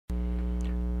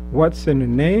What's in a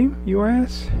name, you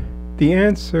ask? The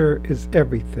answer is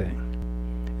everything.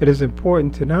 It is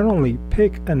important to not only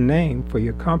pick a name for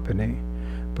your company,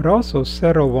 but also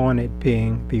settle on it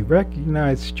being the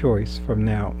recognized choice from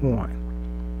now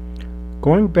on.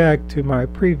 Going back to my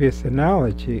previous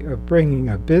analogy of bringing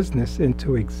a business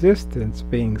into existence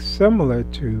being similar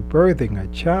to birthing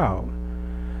a child,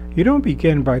 you don't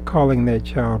begin by calling that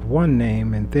child one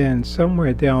name and then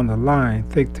somewhere down the line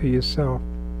think to yourself,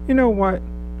 you know what,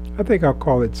 I think I'll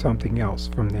call it something else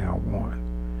from now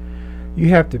on. You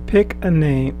have to pick a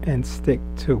name and stick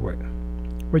to it,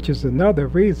 which is another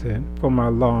reason for my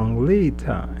long lead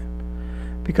time,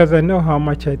 because I know how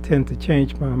much I tend to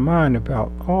change my mind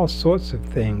about all sorts of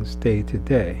things day to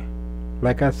day.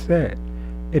 Like I said,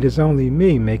 it is only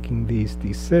me making these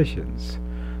decisions,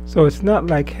 so it's not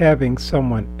like having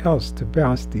someone else to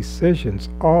bounce decisions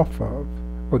off of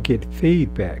or get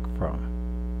feedback from.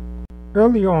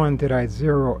 Early on did I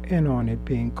zero in on it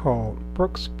being called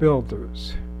Brooks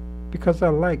Builders, because I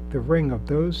like the ring of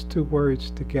those two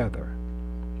words together.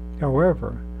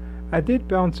 However, I did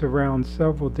bounce around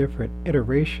several different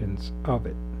iterations of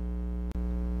it.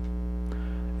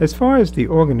 As far as the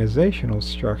organizational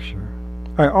structure,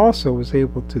 I also was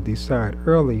able to decide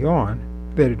early on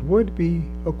that it would be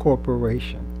a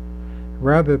corporation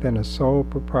rather than a sole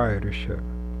proprietorship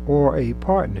or a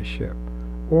partnership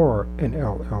or an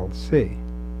LLC.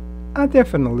 I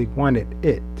definitely wanted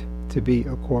it to be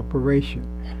a corporation,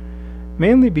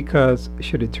 mainly because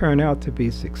should it turn out to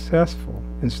be successful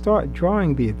and start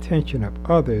drawing the attention of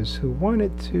others who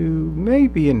wanted to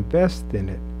maybe invest in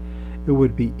it, it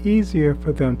would be easier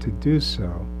for them to do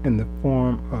so in the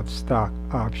form of stock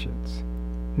options.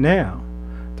 Now,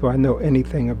 do I know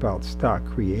anything about stock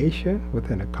creation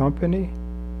within a company?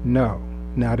 No,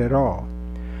 not at all.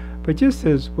 But just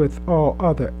as with all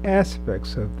other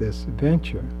aspects of this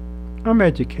venture, I'm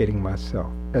educating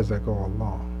myself as I go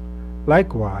along.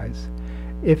 Likewise,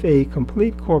 if a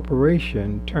complete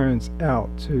corporation turns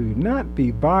out to not be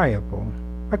viable,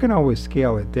 I can always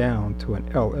scale it down to an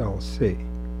LLC.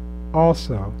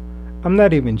 Also, I'm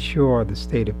not even sure the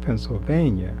state of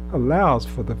Pennsylvania allows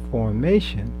for the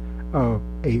formation of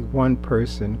a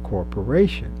one-person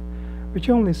corporation, which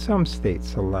only some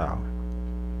states allow.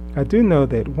 I do know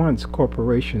that once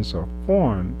corporations are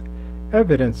formed,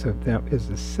 evidence of them is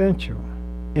essential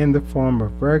in the form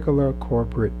of regular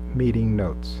corporate meeting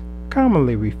notes,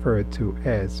 commonly referred to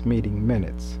as meeting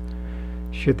minutes.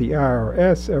 Should the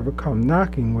IRS ever come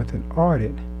knocking with an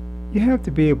audit, you have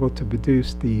to be able to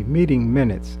produce the meeting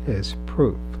minutes as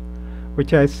proof,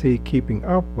 which I see keeping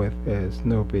up with as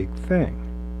no big thing.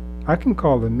 I can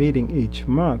call a meeting each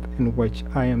month in which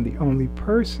I am the only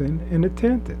person in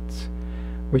attendance,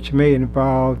 which may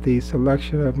involve the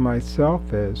selection of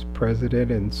myself as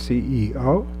president and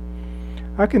CEO.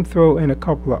 I can throw in a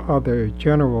couple of other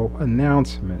general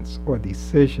announcements or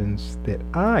decisions that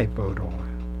I vote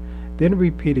on, then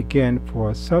repeat again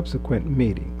for subsequent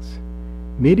meetings.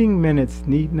 Meeting minutes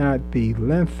need not be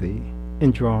lengthy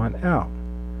and drawn out.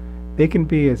 They can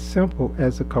be as simple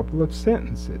as a couple of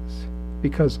sentences,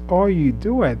 because all you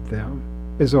do at them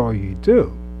is all you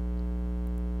do.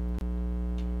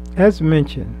 As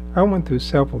mentioned, I went through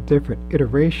several different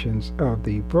iterations of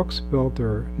the Brooks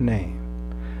Builder name.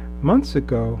 Months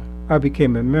ago, I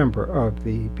became a member of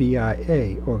the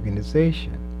BIA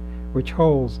organization, which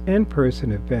holds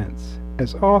in-person events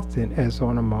as often as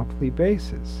on a monthly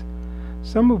basis,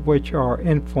 some of which are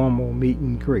informal meet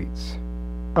and greets.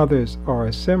 Others are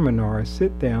seminar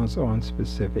sit-downs on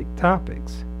specific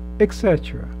topics,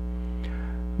 etc.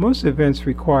 Most events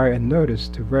require a notice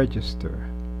to register.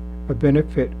 A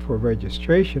benefit for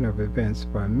registration of events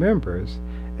by members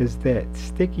is that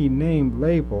sticky name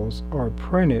labels are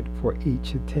printed for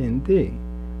each attendee,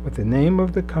 with the name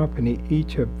of the company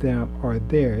each of them are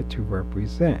there to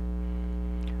represent.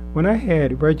 When I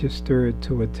had registered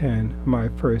to attend my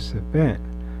first event,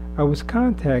 I was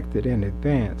contacted in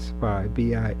advance by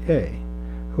BIA,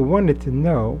 who wanted to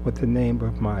know what the name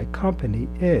of my company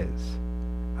is.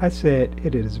 I said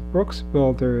it is Brooks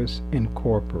Builders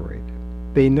Incorporated.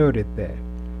 They noted that,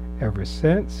 ever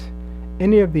since,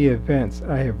 any of the events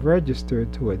I have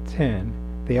registered to attend,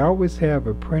 they always have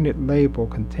a printed label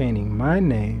containing my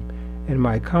name and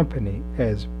my company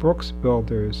as Brooks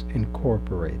Builders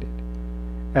Incorporated.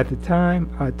 At the time,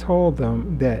 I told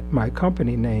them that my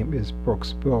company name is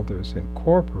Brooks Builders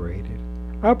Incorporated.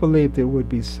 I believed it would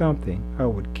be something I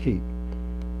would keep,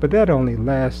 but that only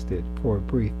lasted for a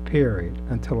brief period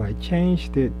until I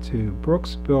changed it to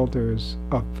Brooks Builders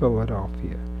of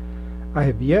Philadelphia. I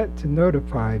have yet to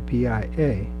notify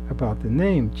BIA about the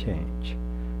name change,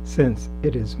 Since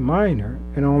it is minor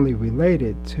and only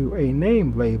related to a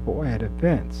name label at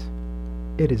events,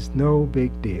 it is no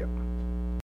big deal.